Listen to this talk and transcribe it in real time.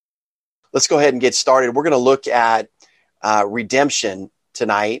let's go ahead and get started. We're going to look at redemption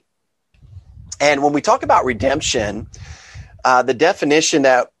tonight. And when we talk about redemption, the definition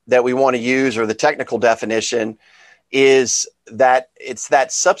that we want to use, or the technical definition, is that it's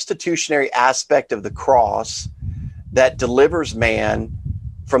that substitutionary aspect of the cross that delivers man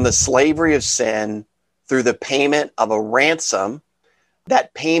from the slavery of sin through the payment of a ransom.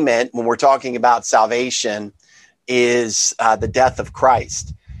 That payment, when we're talking about salvation, is the death of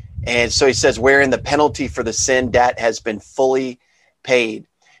Christ. And so he says, wherein the penalty for the sin debt has been fully paid.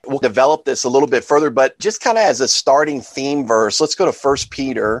 We'll develop this a little bit further, but just kind of as a starting theme verse, let's go to 1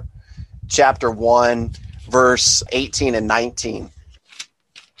 Peter chapter 1, verse 18 and 19.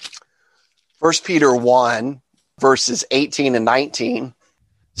 1 Peter 1, verses 18 and 19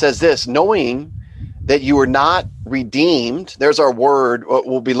 says this: knowing that you were not redeemed, there's our word.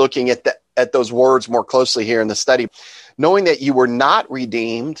 We'll be looking at those words more closely here in the study. Knowing that you were not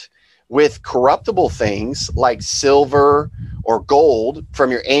redeemed with corruptible things like silver or gold from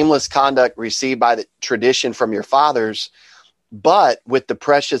your aimless conduct received by the tradition from your fathers, but with the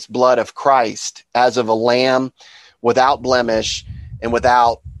precious blood of Christ, as of a lamb without blemish and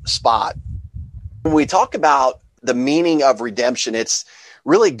without spot. When we talk about the meaning of redemption, it's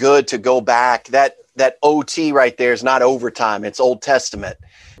really good to go back. That OT right there is not overtime, it's Old Testament.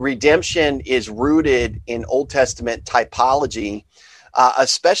 Redemption is rooted in Old Testament typology,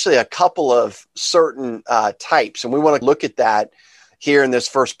 especially a couple of certain types. And we want to look at that here in this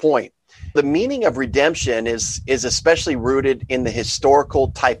first point. The meaning of redemption is especially rooted in the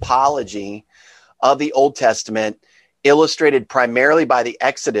historical typology of the Old Testament, illustrated primarily by the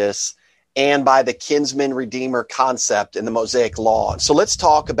Exodus and by the kinsman redeemer concept in the Mosaic Law. So let's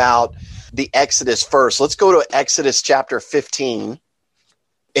talk about the Exodus first. Let's go to Exodus chapter 15.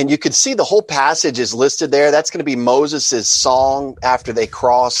 And you can see the whole passage is listed there. That's going to be Moses' song after they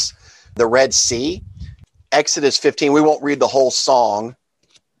cross the Red Sea. Exodus 15, we won't read the whole song.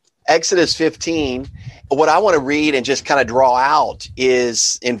 Exodus 15, what I want to read and just kind of draw out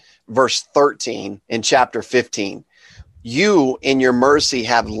is in verse 13 in chapter 15. You in your mercy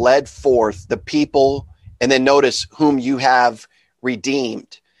have led forth the people, and then notice whom you have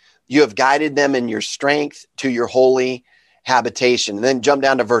redeemed. You have guided them in your strength to your holy habitation. And then jump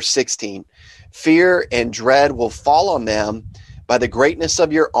down to verse 16. Fear and dread will fall on them by the greatness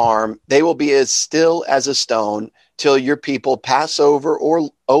of your arm. They will be as still as a stone till your people pass over,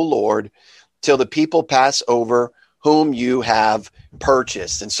 O Lord, till the people pass over whom you have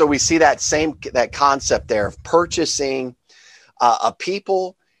purchased. And so we see that concept there of purchasing a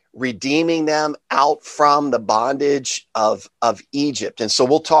people, redeeming them out from the bondage of Egypt. And so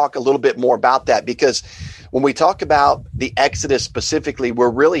we'll talk a little bit more about that, because when we talk about the Exodus specifically, we're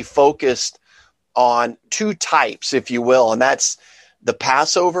really focused on two types, if you will, and that's the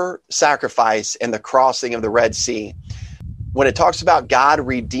Passover sacrifice and the crossing of the Red Sea. When it talks about God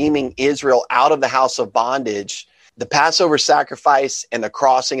redeeming Israel out of the house of bondage, the Passover sacrifice and the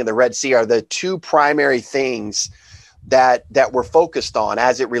crossing of the Red Sea are the two primary things that we're focused on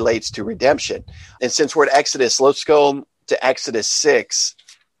as it relates to redemption. And since we're at Exodus, let's go to Exodus 6,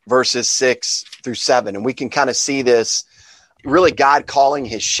 verses 6 through 7. And we can kind of see this, really God calling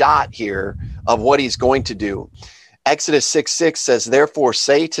his shot here of what he's going to do. Exodus 6:6 says, therefore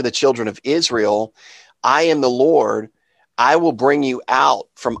say to the children of Israel, I am the Lord. I will bring you out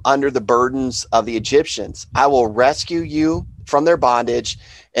from under the burdens of the Egyptians. I will rescue you from their bondage,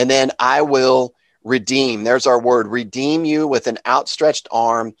 and then I will redeem. There's our word, redeem you with an outstretched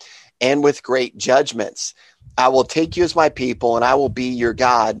arm and with great judgments. I will take you as my people, and I will be your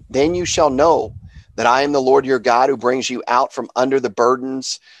God. Then you shall know that I am the Lord your God, who brings you out from under the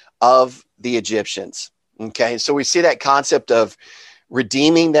burdens of the Egyptians. Okay, so we see that concept of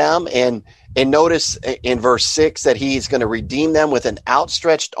redeeming them, and notice in verse 6 that he's going to redeem them with an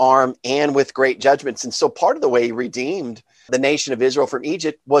outstretched arm and with great judgments. And so part of the way he redeemed the nation of Israel from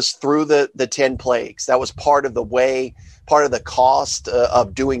Egypt was through the 10 plagues. That was part of the way, part of the cost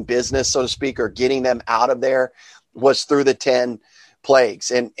of doing business, so to speak, or getting them out of there, was through the 10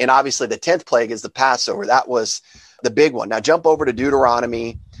 plagues. And obviously the 10th plague is the Passover. That was the big one. Now jump over to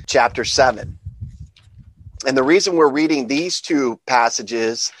Deuteronomy chapter 7. And the reason we're reading these two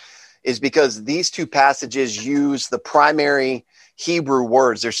passages is because these two passages use the primary Hebrew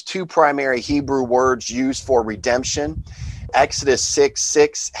words. There's two primary Hebrew words used for redemption. Exodus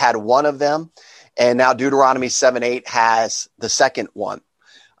 6:6 had one of them, and now Deuteronomy 7:8 has the second one.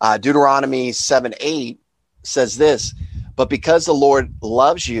 Deuteronomy 7:8 says this, but because the Lord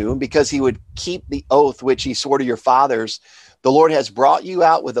loves you, because he would keep the oath which he swore to your fathers, the Lord has brought you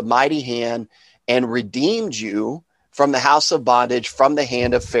out with a mighty hand and redeemed you from the house of bondage, from the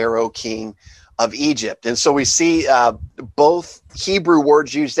hand of Pharaoh, king of Egypt. And so we see both Hebrew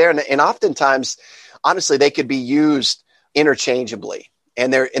words used there, and oftentimes, honestly, they could be used interchangeably.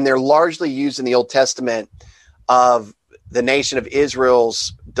 And they're largely used in the Old Testament of the nation of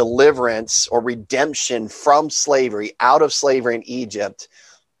Israel's deliverance or redemption from slavery, out of slavery in Egypt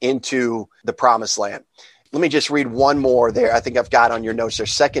into the promised land. Let me just read one more there. I think I've got on your notes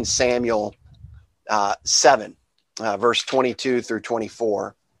there. 2 Samuel 7, verse 22 through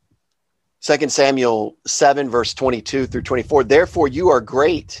 24. 2 Samuel 7, verse 22 through 24. Therefore you are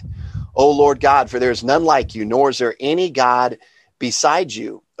great, O Lord God, for there is none like you, nor is there any God beside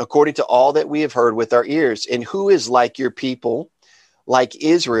you, according to all that we have heard with our ears. And who is like your people, like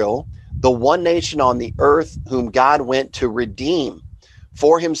Israel, the one nation on the earth whom God went to redeem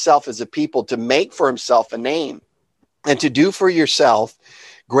for himself as a people, to make for himself a name, and to do for yourself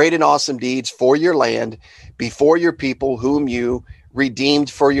great and awesome deeds for your land before your people whom you redeemed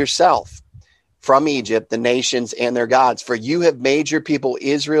for yourself from Egypt, the nations and their gods. For you have made your people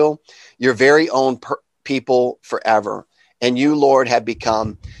Israel your very own people forever. And you, Lord, have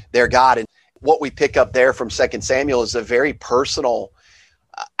become their God. And what we pick up there from 2 Samuel is a very personal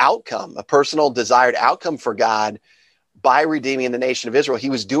outcome, a personal desired outcome for God by redeeming the nation of Israel. He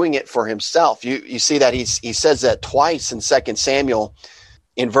was doing it for himself. You see that he says that twice in 2 Samuel.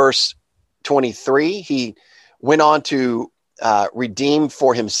 In verse 23, he went on to redeem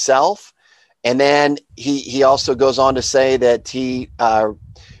for himself. And then he also goes on to say that he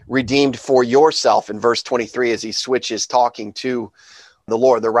redeemed for yourself in verse 23 as he switches talking to the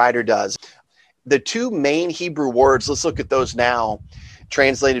Lord. The writer does. The two main Hebrew words, let's look at those now,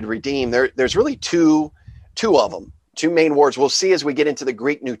 translated redeem. There's really two of them, two main words. We'll see as we get into the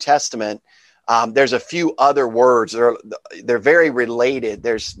Greek New Testament. There's a few other words. They're very related.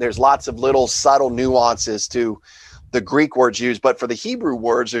 There's lots of little subtle nuances to the Greek words used. But for the Hebrew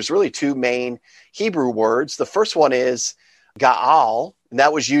words, there's really two main Hebrew words. The first one is Gaal, and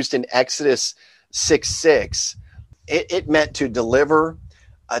that was used in Exodus 6:6. It meant to deliver,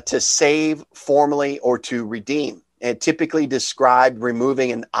 to save formally, or to redeem. It typically described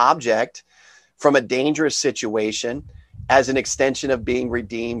removing an object from a dangerous situation as an extension of being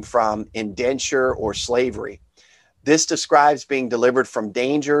redeemed from indenture or slavery. This describes being delivered from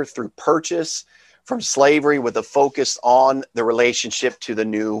danger through purchase from slavery with a focus on the relationship to the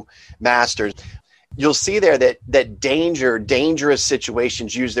new masters. You'll see there that dangerous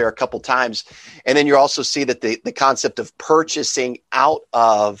situations used there a couple times. And then you also see that the concept of purchasing out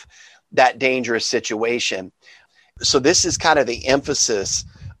of that dangerous situation. So this is kind of the emphasis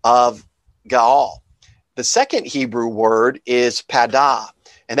of Gaal. The second Hebrew word is padah,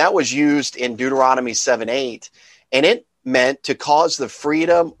 and that was used in Deuteronomy 7:8, and it meant to cause the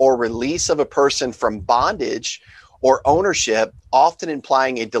freedom or release of a person from bondage or ownership, often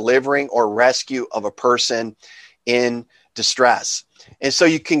implying a delivering or rescue of a person in distress. And so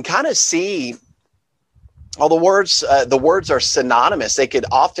you can kind of see all the words are synonymous. They could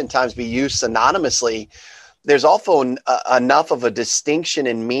oftentimes be used synonymously. There's also enough of a distinction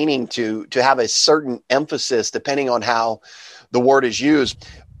in meaning to have a certain emphasis depending on how the word is used.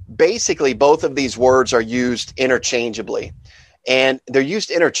 Basically, both of these words are used interchangeably, and they're used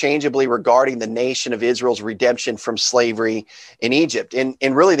interchangeably regarding the nation of Israel's redemption from slavery in Egypt.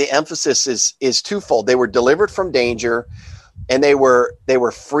 And really the emphasis is twofold. They were delivered from danger, and they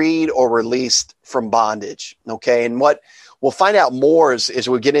were freed or released from bondage. Okay. And what we'll find out more is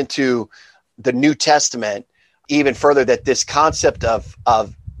we get into the New Testament even further, that this concept of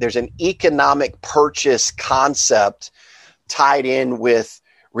there's an economic purchase concept tied in with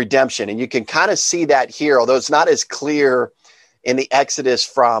redemption. And you can kind of see that here, although it's not as clear in the Exodus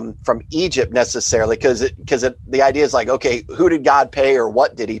from Egypt necessarily, because the idea is like, okay, who did God pay or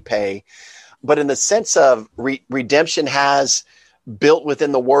what did he pay? But in the sense of redemption has built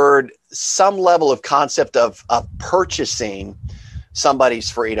within the word some level of concept of purchasing somebody's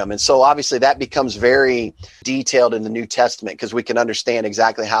freedom. And so obviously that becomes very detailed in the New Testament because we can understand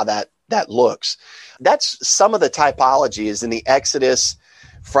exactly how that looks. That's some of the typology is in the Exodus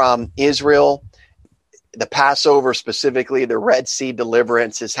from Israel, the Passover specifically, the Red Sea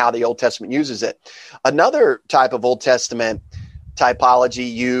deliverance is how the Old Testament uses it. Another type of Old Testament typology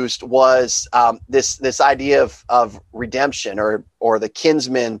used was this idea of redemption or the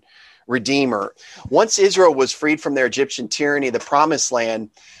kinsman redeemer. Once Israel was freed from their Egyptian tyranny, the promised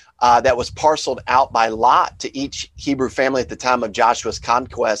land that was parceled out by lot to each Hebrew family at the time of Joshua's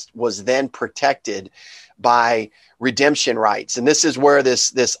conquest was then protected by redemption rights. And this is where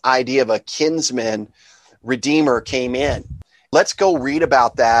this idea of a kinsman redeemer came in. Let's go read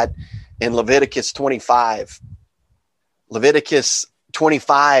about that in Leviticus 25. Leviticus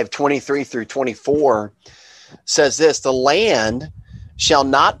 25:23 through 24 says this: the land shall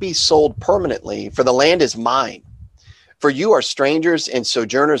not be sold permanently, for the land is mine. For you are strangers and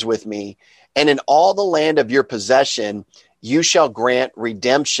sojourners with me, and in all the land of your possession you shall grant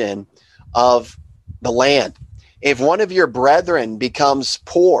redemption of the land. If one of your brethren becomes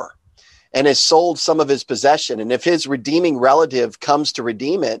poor and has sold some of his possession, and if his redeeming relative comes to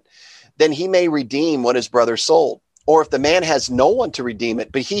redeem it, then he may redeem what his brother sold. Or if the man has no one to redeem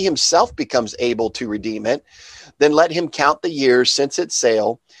it, but he himself becomes able to redeem it, then let him count the years since its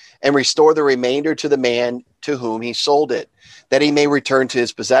sale and restore the remainder to the man to whom he sold it, that he may return to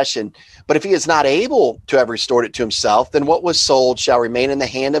his possession. But if he is not able to have restored it to himself, then what was sold shall remain in the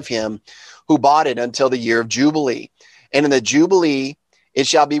hand of him who bought it until the year of Jubilee. And in the Jubilee it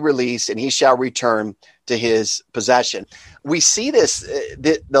shall be released, and he shall return to his possession. We see this,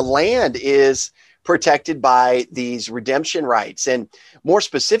 the land is protected by these redemption rights. And more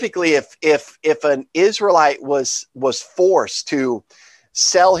specifically, if an Israelite was forced to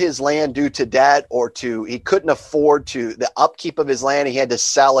sell his land due to debt, or he couldn't afford the upkeep of his land, he had to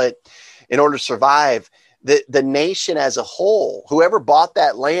sell it in order to survive, the nation as a whole, whoever bought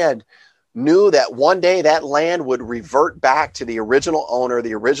that land, knew that one day that land would revert back to the original owner,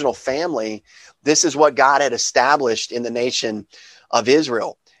 the original family. This is what God had established in the nation of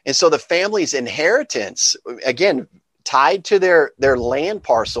Israel. And so the family's inheritance, again, tied to their land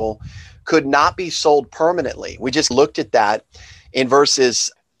parcel, could not be sold permanently. We just looked at that in verses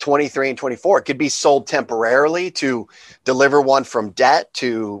 23 and 24. It could be sold temporarily to deliver one from debt,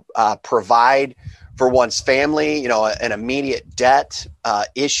 to provide for one's family, an immediate debt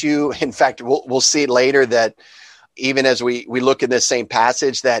issue. In fact, we'll see later that even as we look in this same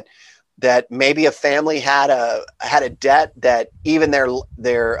passage, that maybe a family had a debt that even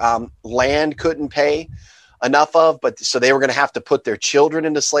their land couldn't pay enough of, but so they were going to have to put their children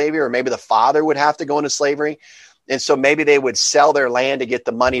into slavery, or maybe the father would have to go into slavery. And so maybe they would sell their land to get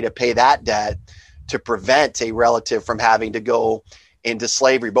the money to pay that debt, to prevent a relative from having to go into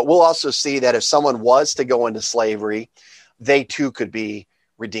slavery. But we'll also see that if someone was to go into slavery, they too could be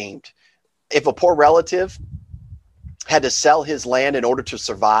redeemed. If a poor relative had to sell his land in order to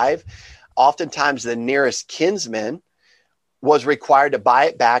survive, oftentimes the nearest kinsman was required to buy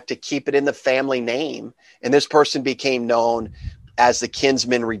it back to keep it in the family name. And this person became known as the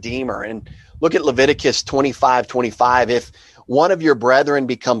kinsman redeemer. And look at Leviticus 25:25. If one of your brethren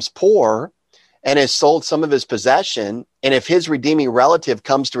becomes poor and has sold some of his possession, and if his redeeming relative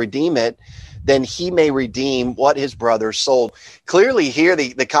comes to redeem it, then he may redeem what his brother sold. Clearly here,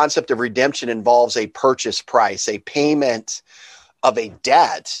 the concept of redemption involves a purchase price, a payment of a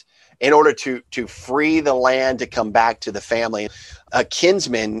debt in order to free the land to come back to the family. A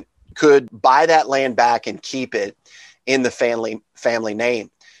kinsman could buy that land back and keep it in the family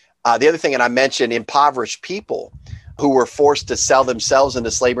name. The other thing, and I mentioned, impoverished people who were forced to sell themselves into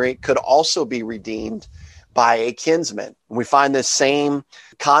slavery could also be redeemed by a kinsman. We find this same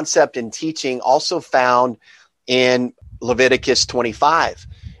concept and teaching also found in Leviticus 25.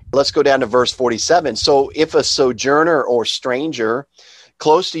 Let's go down to verse 47. So if a sojourner or stranger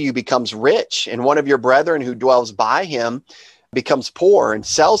close to you becomes rich, and one of your brethren who dwells by him becomes poor and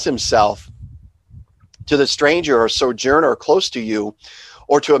sells himself to the stranger or sojourner close to you,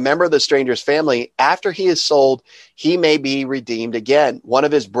 or to a member of the stranger's family, after he is sold, he may be redeemed again. One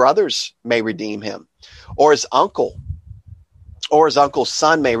of his brothers may redeem him, or his uncle, or his uncle's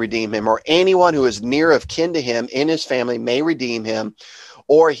son may redeem him, or anyone who is near of kin to him in his family may redeem him,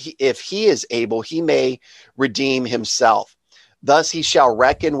 or if he is able, he may redeem himself. Thus he shall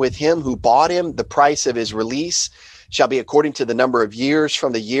reckon with him who bought him. The price of his release shall be according to the number of years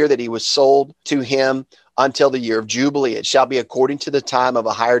from the year that he was sold to him until the year of Jubilee. It shall be according to the time of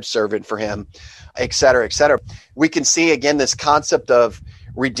a hired servant for him, et cetera, et cetera. We can see again this concept of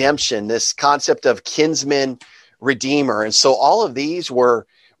redemption, this concept of kinsman redeemer. And so all of these were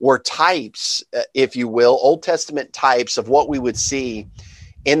types, if you will, Old Testament types of what we would see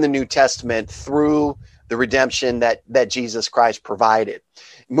in the New Testament through the redemption that Jesus Christ provided.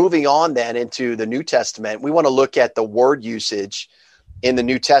 Moving on then into the New Testament, we want to look at the word usage in the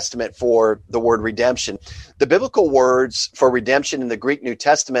New Testament for the word redemption. The biblical words for redemption in the Greek New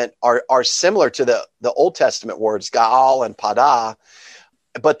Testament are similar to the Old Testament words, gaal and pada,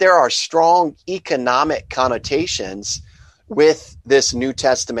 but there are strong economic connotations with this New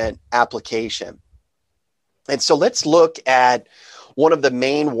Testament application. And so let's look at one of the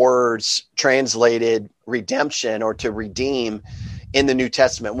main words translated redemption or to redeem in the New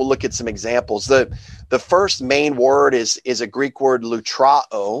Testament. We'll look at some examples. The first main word is a Greek word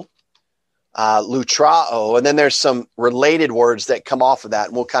lutrao, lutrao, and then there's some related words that come off of that,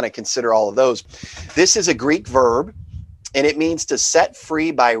 and we'll kind of consider all of those. This is a Greek verb, and it means to set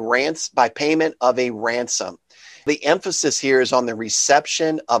free by payment of a ransom. The emphasis here is on the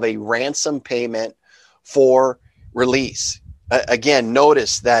reception of a ransom payment for release. Again,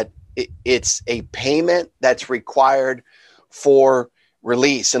 notice that it's a payment that's required for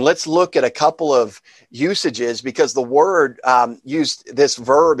release. And let's look at a couple of usages, because the word this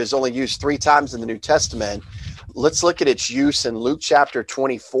verb is only used 3 times in the New Testament. Let's look at its use in Luke chapter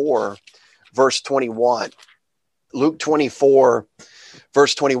 24, verse 21. Luke 24,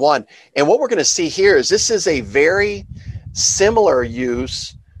 verse 21. And what we're going to see here is this is a very similar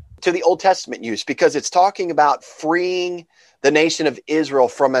use to the Old Testament use, because it's talking about freeing the nation of Israel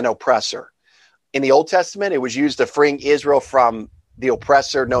from an oppressor. In the Old Testament, it was used to freeing Israel from the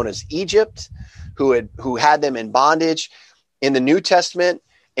oppressor known as Egypt, who had them in bondage. In the New Testament,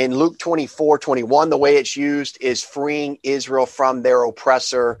 in Luke 24, 21, the way it's used is freeing Israel from their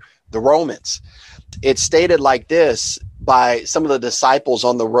oppressor, the Romans. It's stated like this by some of the disciples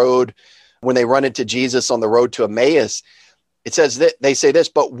on the road when they run into Jesus on the road to Emmaus. It says that they say this,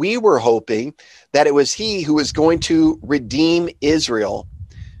 but we were hoping that it was he who was going to redeem Israel.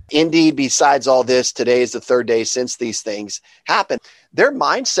 Indeed, besides all this, today is the 3rd day since these things happened. Their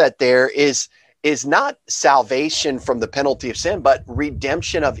mindset there is not salvation from the penalty of sin, but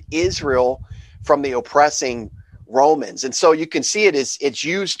redemption of Israel from the oppressing Romans. And so you can see it's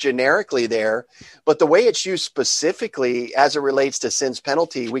used generically there, but the way it's used specifically as it relates to sin's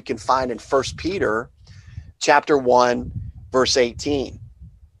penalty, we can find in 1 Peter chapter 1, verse 18.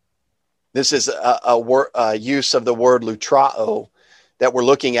 This is a use of the word lutrao that we're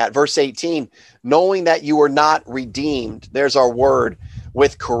looking at. Verse 18, knowing that you were not redeemed, there's our word,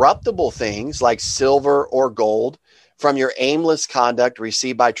 with corruptible things like silver or gold from your aimless conduct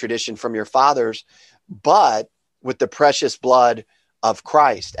received by tradition from your fathers, but with the precious blood of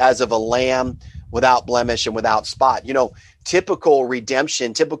Christ, as of a lamb without blemish and without spot. Typical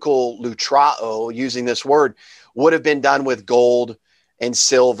redemption, typical lutrao, using this word, would have been done with gold and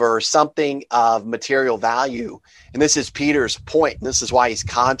silver, something of material value. And this is Peter's point. And this is why he's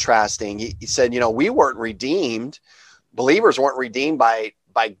contrasting. He said, we weren't redeemed. Believers weren't redeemed by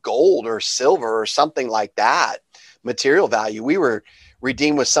gold or silver or something like that, material value. We were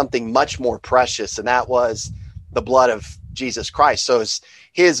redeemed with something much more precious, and that was the blood of Jesus Christ. So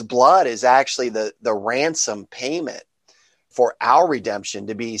his blood is actually the ransom payment for our redemption,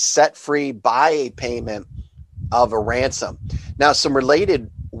 to be set free by a payment of a ransom. Now, some related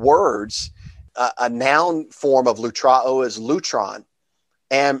words, a noun form of lutrao is lutron.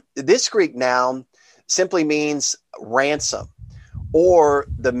 And this Greek noun simply means ransom, or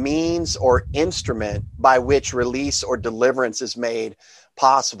the means or instrument by which release or deliverance is made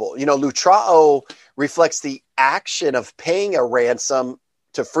possible. Lutrao reflects the action of paying a ransom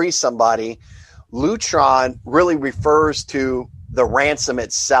to free somebody. Lutron really refers to the ransom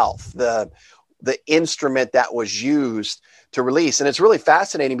itself, the instrument that was used to release. And it's really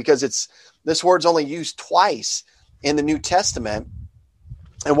fascinating because this word's only used twice in the New Testament.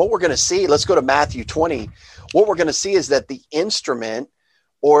 And what we're going to see, let's go to Matthew 20. What we're going to see is that the instrument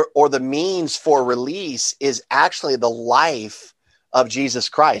or the means for release is actually the life of Jesus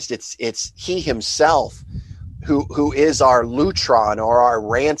Christ. It's he himself who is our lutron, or our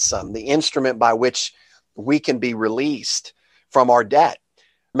ransom, the instrument by which we can be released from our debt.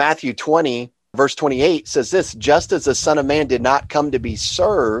 Matthew 20, verse 28 says this, just as the Son of Man did not come to be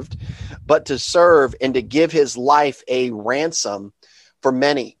served, but to serve and to give his life a ransom for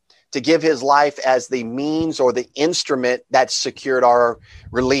many. To give his life as the means or the instrument that secured our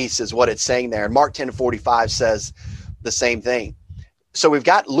release is what it's saying there. And Mark 10:45 says the same thing. So we've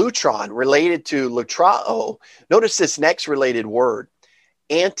got lutron related to lutrao. Notice this next related word,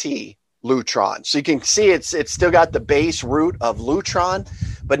 anti-lutron. So you can see it's still got the base root of lutron,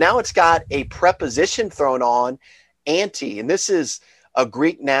 but now it's got a preposition thrown on, anti. And this is a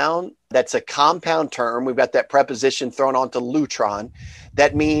Greek noun that's a compound term. We've got that preposition thrown onto lutron.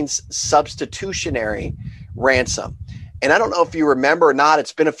 That means substitutionary ransom. And I don't know if you remember or not,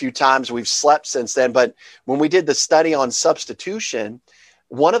 it's been a few times, we've slept since then, but when we did the study on substitution,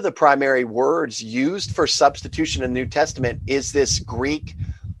 one of the primary words used for substitution in the New Testament is this Greek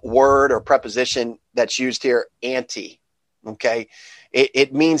word or preposition that's used here, anti. Okay.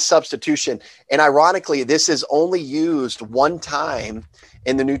 It means substitution. And ironically, this is only used one time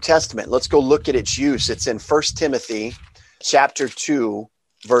in the New Testament. Let's go look at its use. It's in 1 Timothy chapter 2,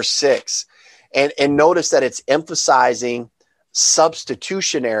 verse 6. And notice that it's emphasizing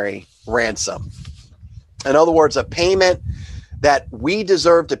substitutionary ransom. In other words, a payment that we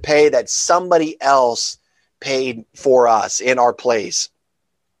deserve to pay, that somebody else paid for us in our place.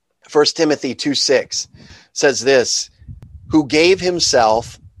 1 Timothy 2:6 says this, who gave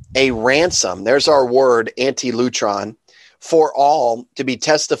himself a ransom, there's our word, antilutron, for all to be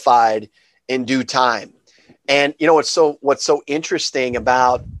testified in due time. And you know what's so interesting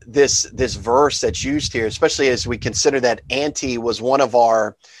about this verse that's used here, especially as we consider that anti was one of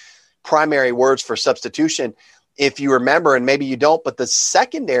our primary words for substitution. If you remember, and maybe you don't, but the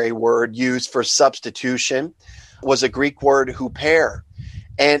secondary word used for substitution was a Greek word huper.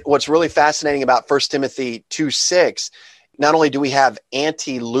 And what's really fascinating about 1 Timothy 2:6, not only do we have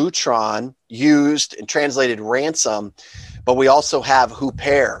antilutron used and translated ransom, but we also have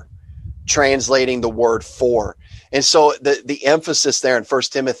huper, translating the word for. And so the emphasis there in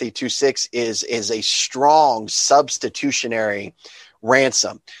 1 Timothy 2:6 is a strong substitutionary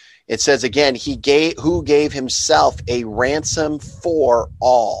ransom. It says again, who gave himself a ransom for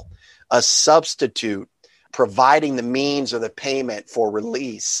all, a substitute, providing the means or the payment for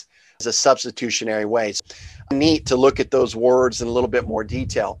release as a substitutionary way. So neat to look at those words in a little bit more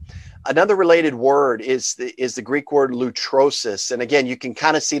detail. Another related word is the Greek word lutrosis. And again, you can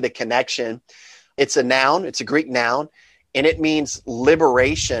kind of see the connection. It's a noun, it's a Greek noun, and it means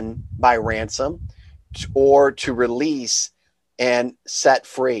liberation by ransom or to release and set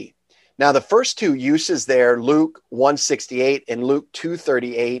free. Now, the first two uses there, Luke 1:68 and Luke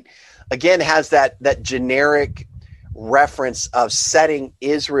 2:38, again, has that generic reference of setting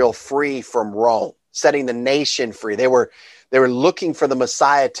Israel free from Rome, setting the nation free. They were looking for the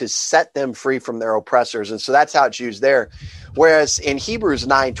Messiah to set them free from their oppressors. And so that's how it's used there. Whereas in Hebrews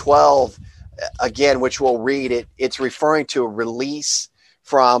 9:12, again, which we'll read, it's referring to a release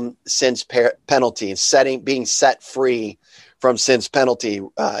from sin's penalty and being set free from sin's penalty.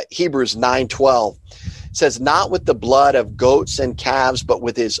 Hebrews 9:12 says, not with the blood of goats and calves, but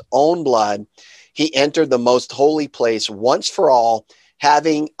with his own blood, he entered the most holy place once for all,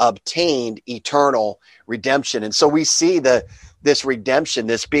 having obtained eternal redemption. And so we see this redemption,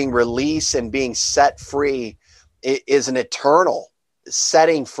 this being released and being set free is an eternal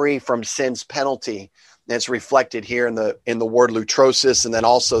setting free from sin's penalty. That's reflected here in the word lutrosis, and then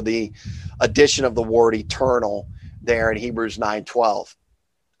also the addition of the word eternal there in Hebrews 9:12.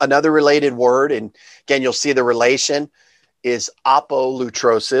 Another related word, and again, you'll see the relation, is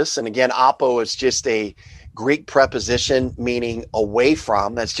apolutrosis. And again, apo is just a Greek preposition meaning away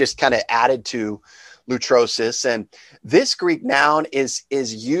from. That's just kind of added to lutrosis. And this Greek noun is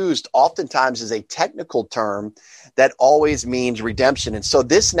used oftentimes as a technical term that always means redemption. And so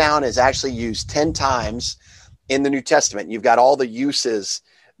this noun is actually used 10 times in the New Testament. You've got all the uses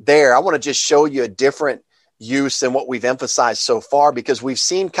there. I want to just show you a different use than what we've emphasized so far, because we've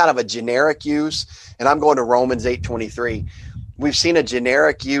seen kind of a generic use, and I'm going to Romans 8:23. We've seen a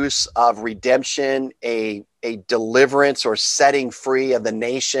generic use of redemption, a deliverance or setting free of the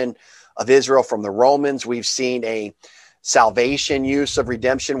nation of Israel from the Romans. We've seen a salvation use of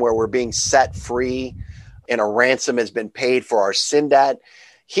redemption where we're being set free and a ransom has been paid for our sin debt.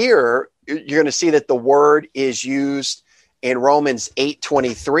 Here, you're going to see that the word is used in Romans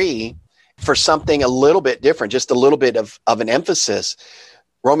 8:23 for something a little bit different, just a little bit of an emphasis.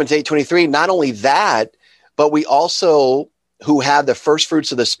 Romans 8:23, not only that, but we also, who have the first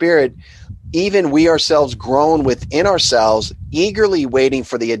fruits of the Spirit, even we ourselves groan within ourselves, eagerly waiting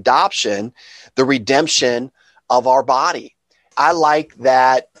for the adoption, the redemption of our body. I like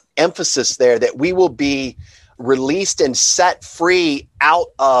that emphasis there, that we will be released and set free out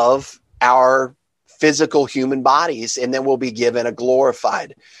of our physical human bodies, and then we'll be given a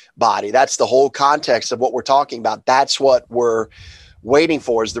glorified body. That's the whole context of what we're talking about. That's what we're waiting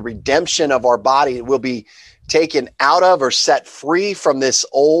for, is the redemption of our body. It will be taken out of or set free from this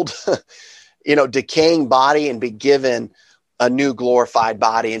old, decaying body and be given a new glorified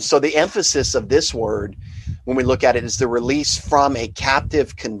body. And so the emphasis of this word, when we look at it, is the release from a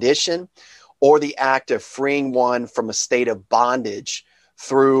captive condition or the act of freeing one from a state of bondage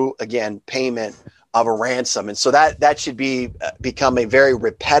through, again, payment of a ransom. And so that should become a very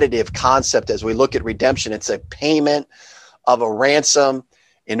repetitive concept as we look at redemption. It's a payment of a ransom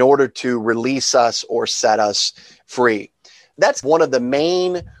in order to release us or set us free. That's one of the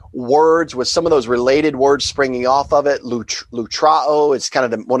main words, with some of those related words springing off of it. Lutrao, it's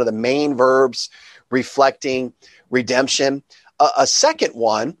kind of one of the main verbs reflecting redemption. A second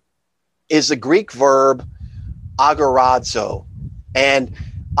one is the Greek verb agorazo. And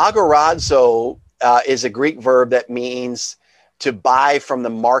agorazo is a Greek verb that means to buy from the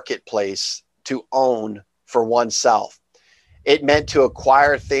marketplace, to own for oneself. It meant to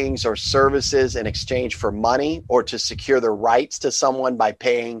acquire things or services in exchange for money or to secure the rights to someone by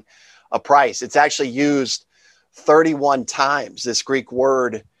paying a price. It's actually used 31 times, this Greek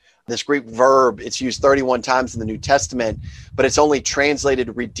verb. It's used 31 times in the New Testament, but it's only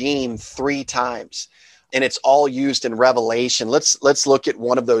translated redeem 3 times. And it's all used in Revelation. Let's look at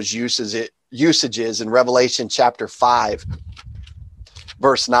one of those usages in Revelation chapter 5,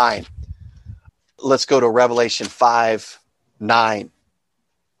 verse 9. Let's go to Revelation 5, 9. And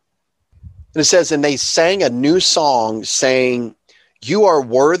it says, and they sang a new song saying, you are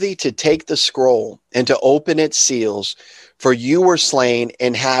worthy to take the scroll and to open its seals, for you were slain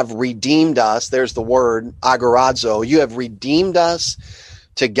and have redeemed us. There's the word, agorazo. You have redeemed us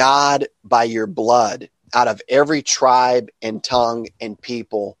to God by your blood out of every tribe and tongue and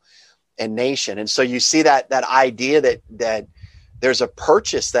people and nation. And so you see that idea that there's a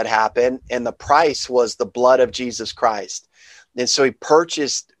purchase that happened, and the price was the blood of Jesus Christ. And so he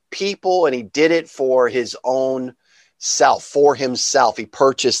purchased people, and he did it for his own self, for himself. He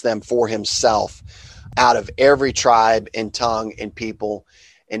purchased them for himself out of every tribe and tongue and people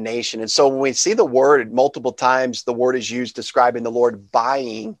and nation. And so when we see the word multiple times, the word is used describing the Lord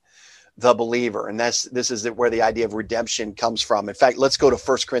buying the believer. And this is where the idea of redemption comes from. In fact, let's go to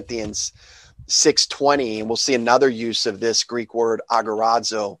 1 Corinthians 6:20, and we'll see another use of this Greek word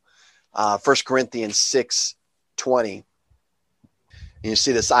agorazo. 1 Corinthians 6:20. And you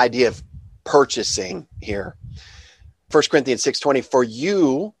see this idea of purchasing here. 1 Corinthians 6:20, for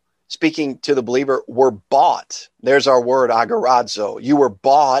you, speaking to the believer, were bought. There's our word, agorazo. You were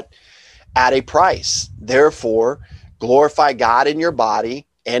bought at a price. Therefore, glorify God in your body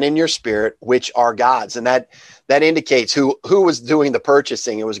and in your spirit, which are God's. And that indicates who was doing the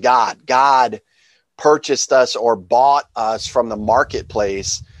purchasing. It was God. God purchased us or bought us from the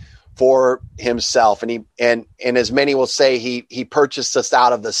marketplace for himself. And as many will say, he purchased us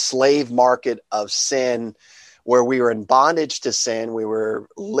out of the slave market of sin, where we were in bondage to sin. We were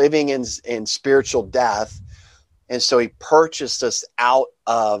living in spiritual death. And so he purchased us out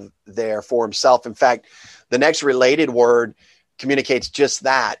of there for himself. In fact, the next related word communicates just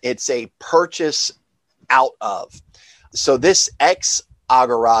that. It's a purchase out of. So this ex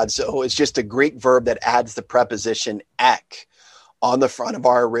agorazo is just a Greek verb that adds the preposition ek on the front of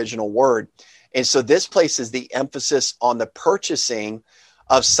our original word. And so this places the emphasis on the purchasing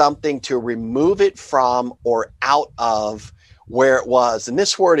of something to remove it from or out of where it was. And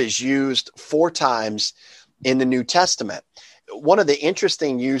this word is used 4 times in the New Testament. One of the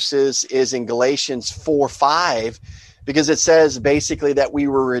interesting uses is in Galatians 4:5, because it says basically that we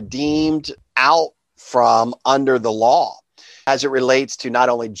were redeemed out from under the law as it relates to not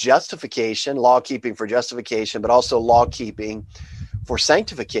only justification, law keeping for justification, but also law keeping for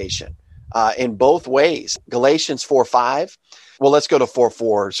sanctification in both ways. Galatians 4:5. Well, let's go to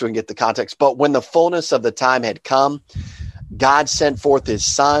 4:4 so we can get the context. But when the fullness of the time had come, God sent forth his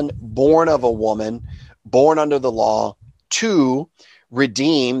son, born of a woman, born under the law, to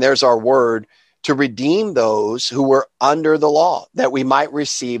redeem, there's our word, to redeem those who were under the law, that we might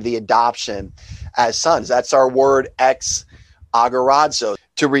receive the adoption as sons. That's our word, ex agorazo,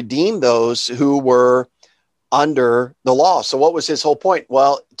 to redeem those who were under the law. So what was his whole point?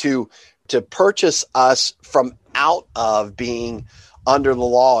 Well, to purchase us from out of being under the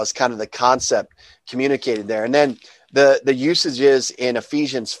law is kind of the concept communicated there. And then the usages in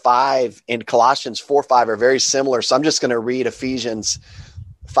Ephesians 5 and Colossians 4:5 are very similar. So I'm just going to read Ephesians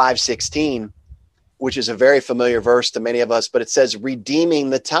 5:16, which is a very familiar verse to many of us, but it says redeeming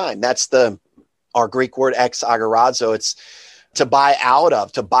the time. That's our Greek word ex agorazo. It's to buy out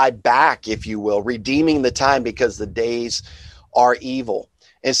of, to buy back, if you will, redeeming the time because the days are evil.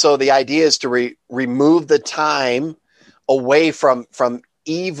 And so the idea is to remove the time away from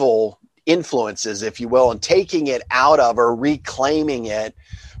evil influences, if you will, and taking it out of or reclaiming it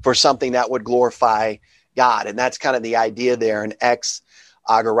for something that would glorify God. And that's kind of the idea there in ex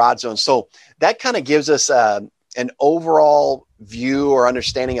agorazo. And so that kind of gives us an overall view or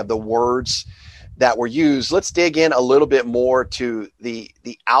understanding of the words that were used. Let's dig in a little bit more to the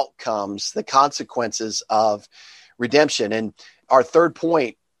outcomes, the consequences of redemption. And our third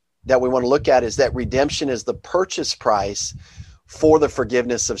point that we want to look at is that redemption is the purchase price for the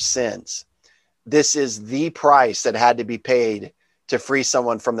forgiveness of sins. This is the price that had to be paid to free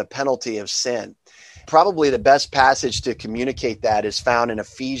someone from the penalty of sin. Probably the best passage to communicate that is found in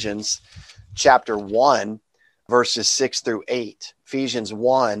Ephesians chapter 1, verses 6 through 8. Ephesians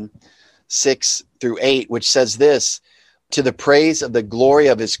 1, 6 through 8, which says this, to the praise of the glory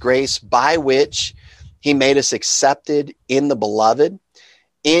of his grace, by which he made us accepted in the beloved.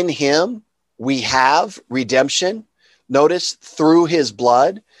 In him we have redemption Notice, through his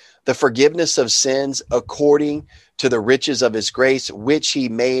blood, the forgiveness of sins according to the riches of his grace, which he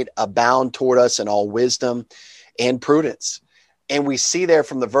made abound toward us in all wisdom and prudence. And we see there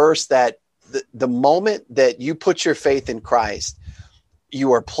from the verse that the moment that you put your faith in Christ,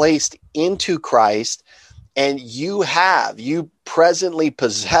 you are placed into Christ, and you presently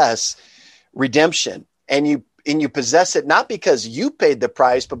possess redemption. And you possess it not because you paid the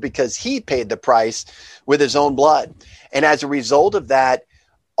price, but because he paid the price with his own blood. And as a result of that,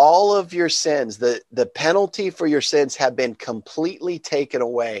 all of your sins, the penalty for your sins have been completely taken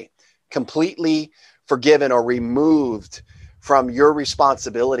away, completely forgiven or removed from your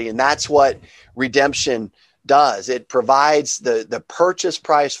responsibility. And that's what redemption does. It provides the purchase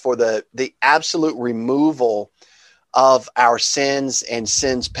price for the absolute removal of our sins and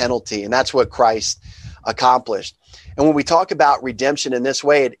sin's penalty. And that's what Christ accomplished. And when we talk about redemption in this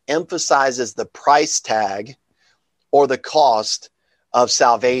way, it emphasizes the price tag or the cost of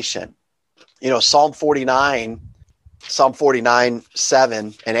salvation. Psalm 49,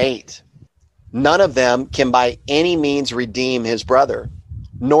 7 and 8. None of them can by any means redeem his brother,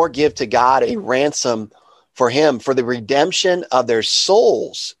 nor give to God a ransom for him. For the redemption of their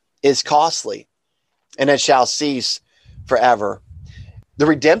souls is costly, and it shall cease forever. The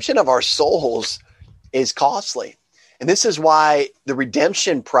redemption of our souls is costly. And this is why the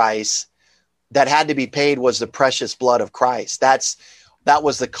redemption price that had to be paid was the precious blood of Christ. That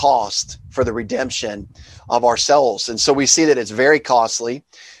was the cost for the redemption of our souls. And so we see that it's very costly.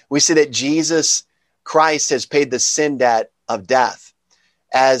 We see that Jesus Christ has paid the sin debt of death.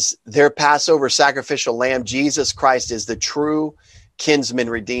 As their Passover sacrificial lamb, Jesus Christ is the true kinsman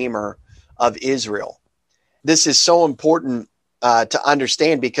redeemer of Israel. This is so important to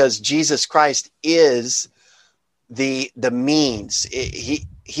understand because Jesus Christ is the means.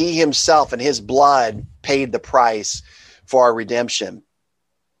 He himself and his blood paid the price for our redemption.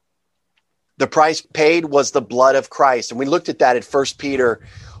 The price paid was the blood of Christ. And we looked at that at 1 Peter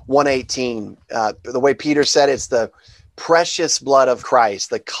 1:18. The way Peter said, it's the precious blood of Christ,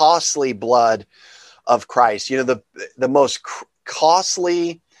 the costly blood of Christ. The most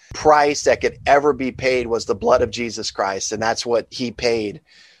costly price that could ever be paid was the blood of Jesus Christ. And that's what he paid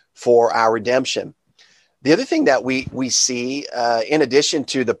for our redemption. The other thing that we see, in addition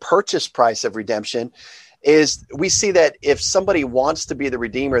to the purchase price of redemption, is we see that if somebody wants to be the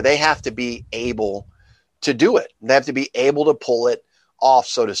redeemer, they have to be able to do it. They have to be able to pull it off,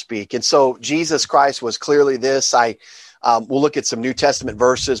 so to speak. And so Jesus Christ was clearly this. We'll look at some New Testament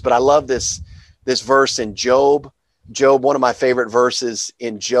verses, but I love this verse in Job. Job, one of my favorite verses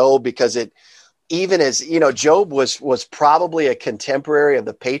in Job, because it, even as, Job was probably a contemporary of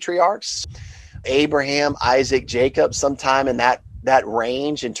the patriarchs, Abraham, Isaac, Jacob, sometime in that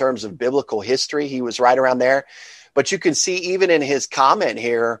range in terms of biblical history. He was right around there. But you can see even in his comment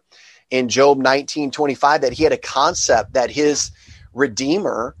here in Job 19:25 that he had a concept that his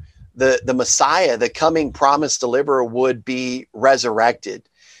Redeemer, the Messiah, the coming promised deliverer, would be resurrected.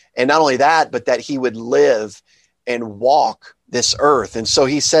 And not only that, but that he would live and walk this earth. And so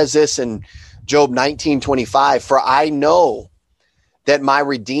he says this in Job 19:25, "For I know that my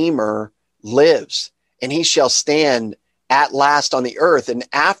Redeemer lives, and he shall stand at last on the earth. And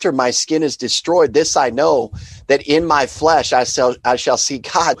after my skin is destroyed, this I know, that in my flesh I shall see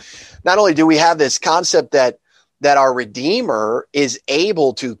God." Not only do we have this concept that our Redeemer is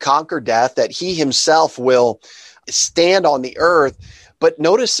able to conquer death, that he himself will stand on the earth, but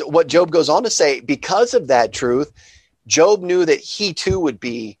notice what Job goes on to say. Because of that truth, Job knew that he too would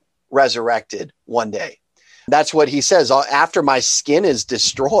be resurrected one day. That's what he says. After my skin is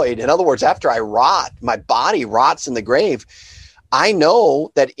destroyed, in other words, after I rot, my body rots in the grave, I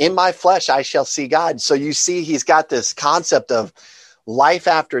know that in my flesh I shall see God. So you see, he's got this concept of life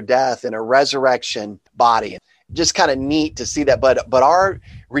after death and a resurrection body. Just kind of neat to see that. But our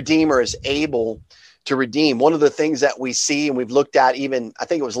Redeemer is able to redeem. One of the things that we see, and we've looked at even, I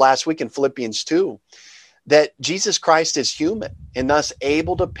think it was last week in Philippians 2, that Jesus Christ is human and thus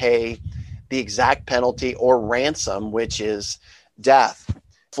able to pay the exact penalty or ransom, which is death.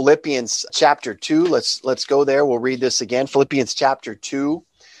 Philippians chapter 2, let's go there. We'll read this again. Philippians chapter 2,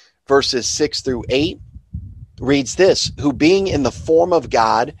 verses 6-8 reads this: "Who being in the form of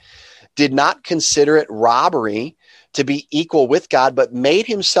God did not consider it robbery to be equal with God, but made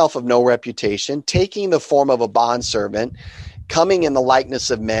himself of no reputation, taking the form of a bondservant, coming in the likeness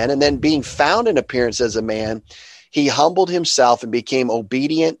of men, and then being found in appearance as a man, he humbled himself and became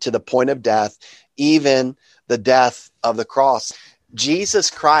obedient to the point of death, even the death of the cross." Jesus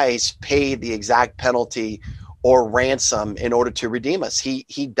Christ paid the exact penalty or ransom in order to redeem us.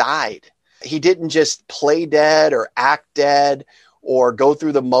 He died He didn't just play dead or act dead or go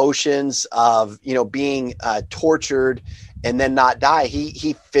through the motions of, being tortured and then not die.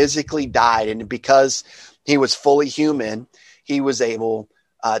 He physically died. And because he was fully human, he was able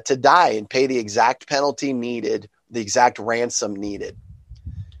to die and pay the exact penalty needed, the exact ransom needed.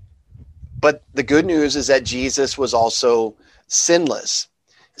 But the good news is that Jesus was also sinless.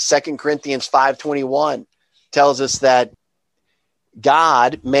 2 Corinthians 5:21 tells us that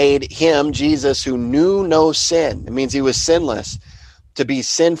God made him, Jesus, who knew no sin. It means he was sinless, to be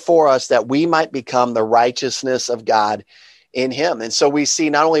sin for us, that we might become the righteousness of God in him. And so we see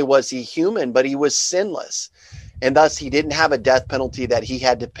not only was he human, but he was sinless. And thus he didn't have a death penalty that he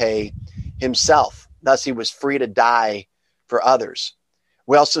had to pay himself. Thus he was free to die for others.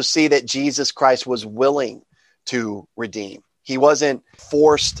 We also see that Jesus Christ was willing to redeem. He wasn't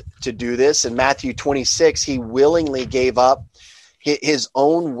forced to do this. In Matthew 26, he willingly gave up his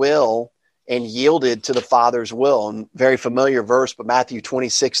own will and yielded to the Father's will. And very familiar verse, but Matthew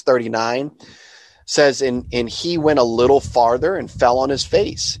 26:39 says, and he went a little farther and fell on his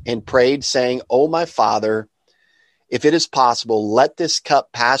face and prayed, saying, "O my Father, if it is possible, let this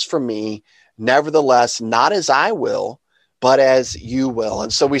cup pass from me. Nevertheless, not as I will, but as you will."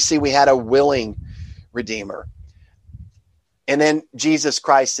 And so we see we had a willing Redeemer. And then Jesus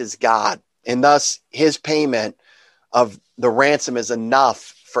Christ is God. And thus his payment of the ransom is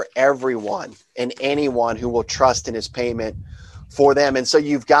enough for everyone and anyone who will trust in his payment for them. And so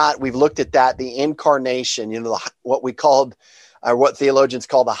we've looked at that, the incarnation, what we called, or what theologians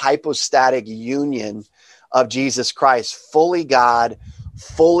call the hypostatic union of Jesus Christ, fully God,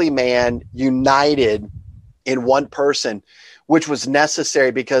 fully man, united in one person, which was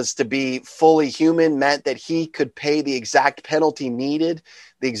necessary because to be fully human meant that he could pay the exact penalty needed,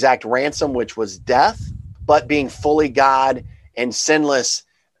 the exact ransom, which was death, but being fully God and sinless,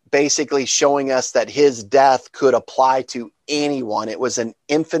 basically showing us that his death could apply to anyone. It was an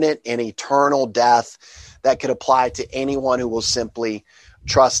infinite and eternal death that could apply to anyone who will simply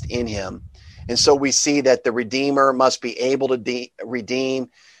trust in him. And so we see that the Redeemer must be able to redeem.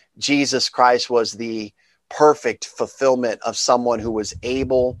 Jesus Christ was the perfect fulfillment of someone who was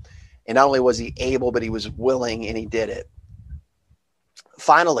able, and not only was he able, but he was willing, and he did it.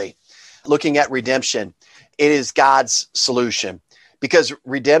 Finally, looking at redemption, it is God's solution, because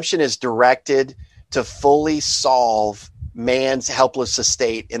redemption is directed to fully solve man's helpless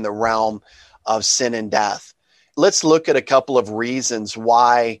estate in the realm of sin and death. Let's look at a couple of reasons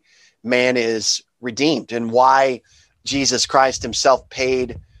why man is redeemed and why Jesus Christ himself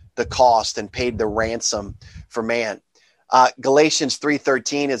paid the cost and paid the ransom for man. Galatians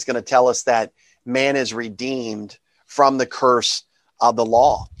 3:13 is going to tell us that man is redeemed from the curse of the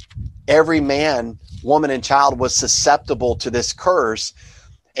law. Every man, woman, and child was susceptible to this curse,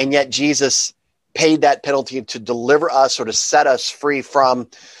 and yet Jesus paid that penalty to deliver us or to set us free from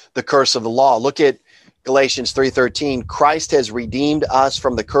the curse of the law. Look at Galatians 3:13. Christ has redeemed us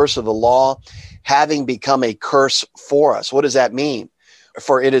from the curse of the law, having become a curse for us. What does that mean?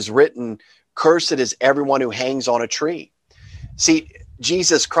 For it is written, "Cursed is everyone who hangs on a tree." See,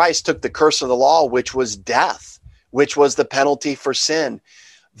 Jesus Christ took the curse of the law, which was death, which was the penalty for sin,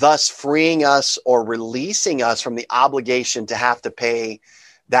 thus freeing us or releasing us from the obligation to have to pay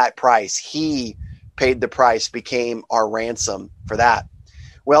that price. He paid the price, became our ransom for that.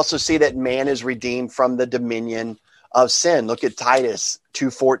 We also see that man is redeemed from the dominion of sin. Look at Titus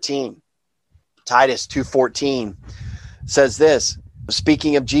 2:14. Titus 2:14 says this,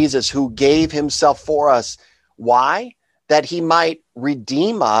 speaking of Jesus, who gave himself for us. Why? That he might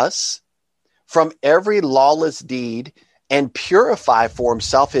redeem us from every lawless deed and purify for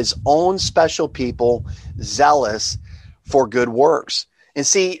himself his own special people, zealous for good works. And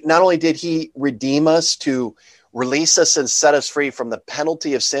see, not only did he redeem us to release us and set us free from the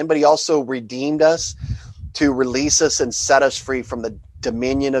penalty of sin, but he also redeemed us to release us and set us free from the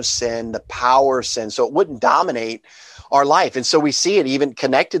dominion of sin, the power of sin, so it wouldn't dominate our life. And so we see it even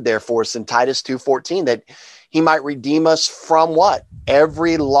connected there for us in Titus 2:14, that he might redeem us from what?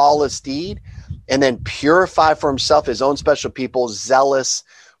 Every lawless deed, and then purify for himself his own special people, zealous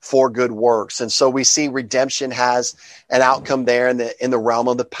for good works. And so we see redemption has an outcome there in the realm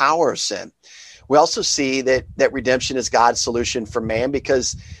of the power of sin. We also see that redemption is God's solution for man,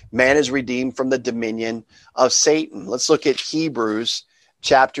 because man is redeemed from the dominion of Satan. Let's look at Hebrews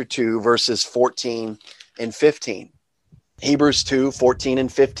chapter 2, verses 14 and 15. Hebrews 2, 14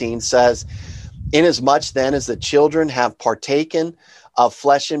 and 15 says, "Inasmuch then as the children have partaken of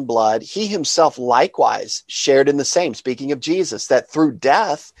flesh and blood, he himself likewise shared in the same," speaking of Jesus, "that through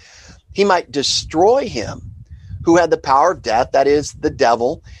death he might destroy him who had the power of death, that is, the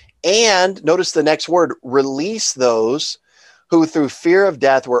devil, And notice the next word, release those who through fear of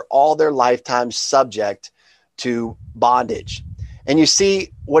death were all their lifetime subject to bondage. And you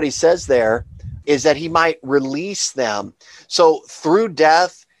see what he says there is that he might release them. So through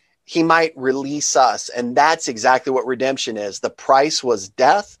death, he might release us. And that's exactly what redemption is. The price was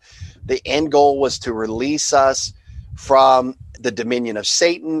death. The end goal was to release us from the dominion of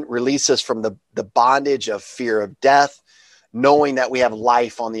Satan, release us from the bondage of fear of death, knowing that we have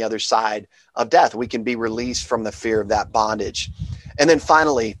life on the other side of death. We can be released from the fear of that bondage. And then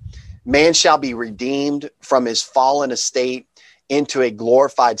finally, man shall be redeemed from his fallen estate into a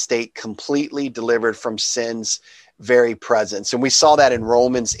glorified state, completely delivered from sin's very presence. And we saw that in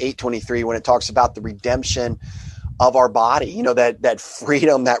Romans 8:23 when it talks about the redemption of our body, you know, that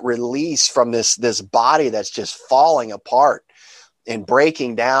freedom, that release from this body that's just falling apart and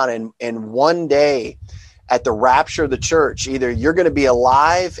breaking down. And one day at the rapture of the church, either you're going to be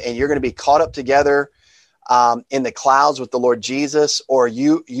alive and you're going to be caught up together in the clouds with the Lord Jesus, or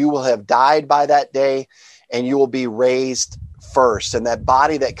you will have died by that day and you will be raised first. And that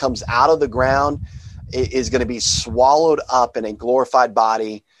body that comes out of the ground is going to be swallowed up in a glorified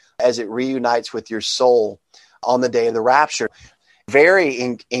body as it reunites with your soul on the day of the rapture.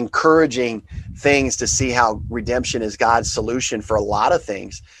 Very encouraging things to see how redemption is God's solution for a lot of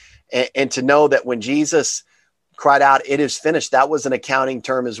things. And to know that when Jesus cried out, "It is finished," that was an accounting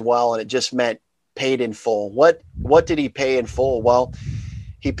term as well. And it just meant paid in full. What did he pay in full? Well,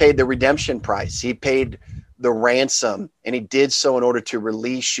 he paid the redemption price. He paid the ransom, and he did so in order to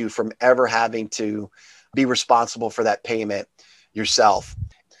release you from ever having to be responsible for that payment yourself.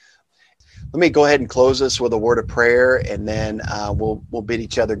 Let me go ahead and close this with a word of prayer, and then we'll bid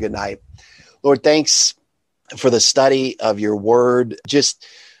each other good night. Lord, thanks for the study of your word. Just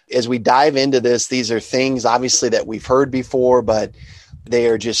as we dive into this, these are things obviously that we've heard before, but they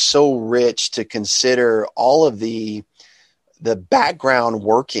are just so rich to consider all of the background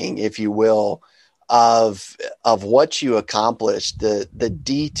working, if you will, of what you accomplished, the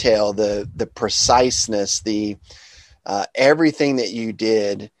detail, the preciseness, the everything that you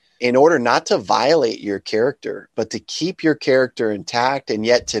did in order not to violate your character, but to keep your character intact, and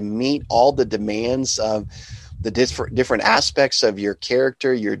yet to meet all the demands of the different aspects of your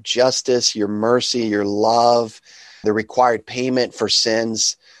character, your justice, your mercy, your love, the required payment for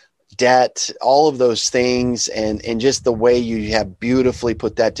sins, debt, all of those things, and just the way you have beautifully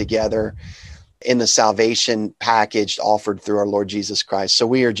put that together in the salvation package offered through our Lord Jesus Christ. So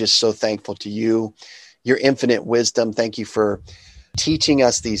we are just so thankful to you, your infinite wisdom. Thank you for teaching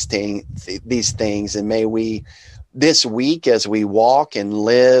us these things. And may we, this week, as we walk and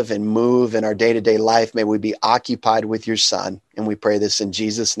live and move in our day-to-day life, may we be occupied with your Son. And we pray this in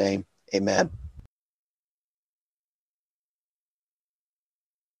Jesus' name. Amen.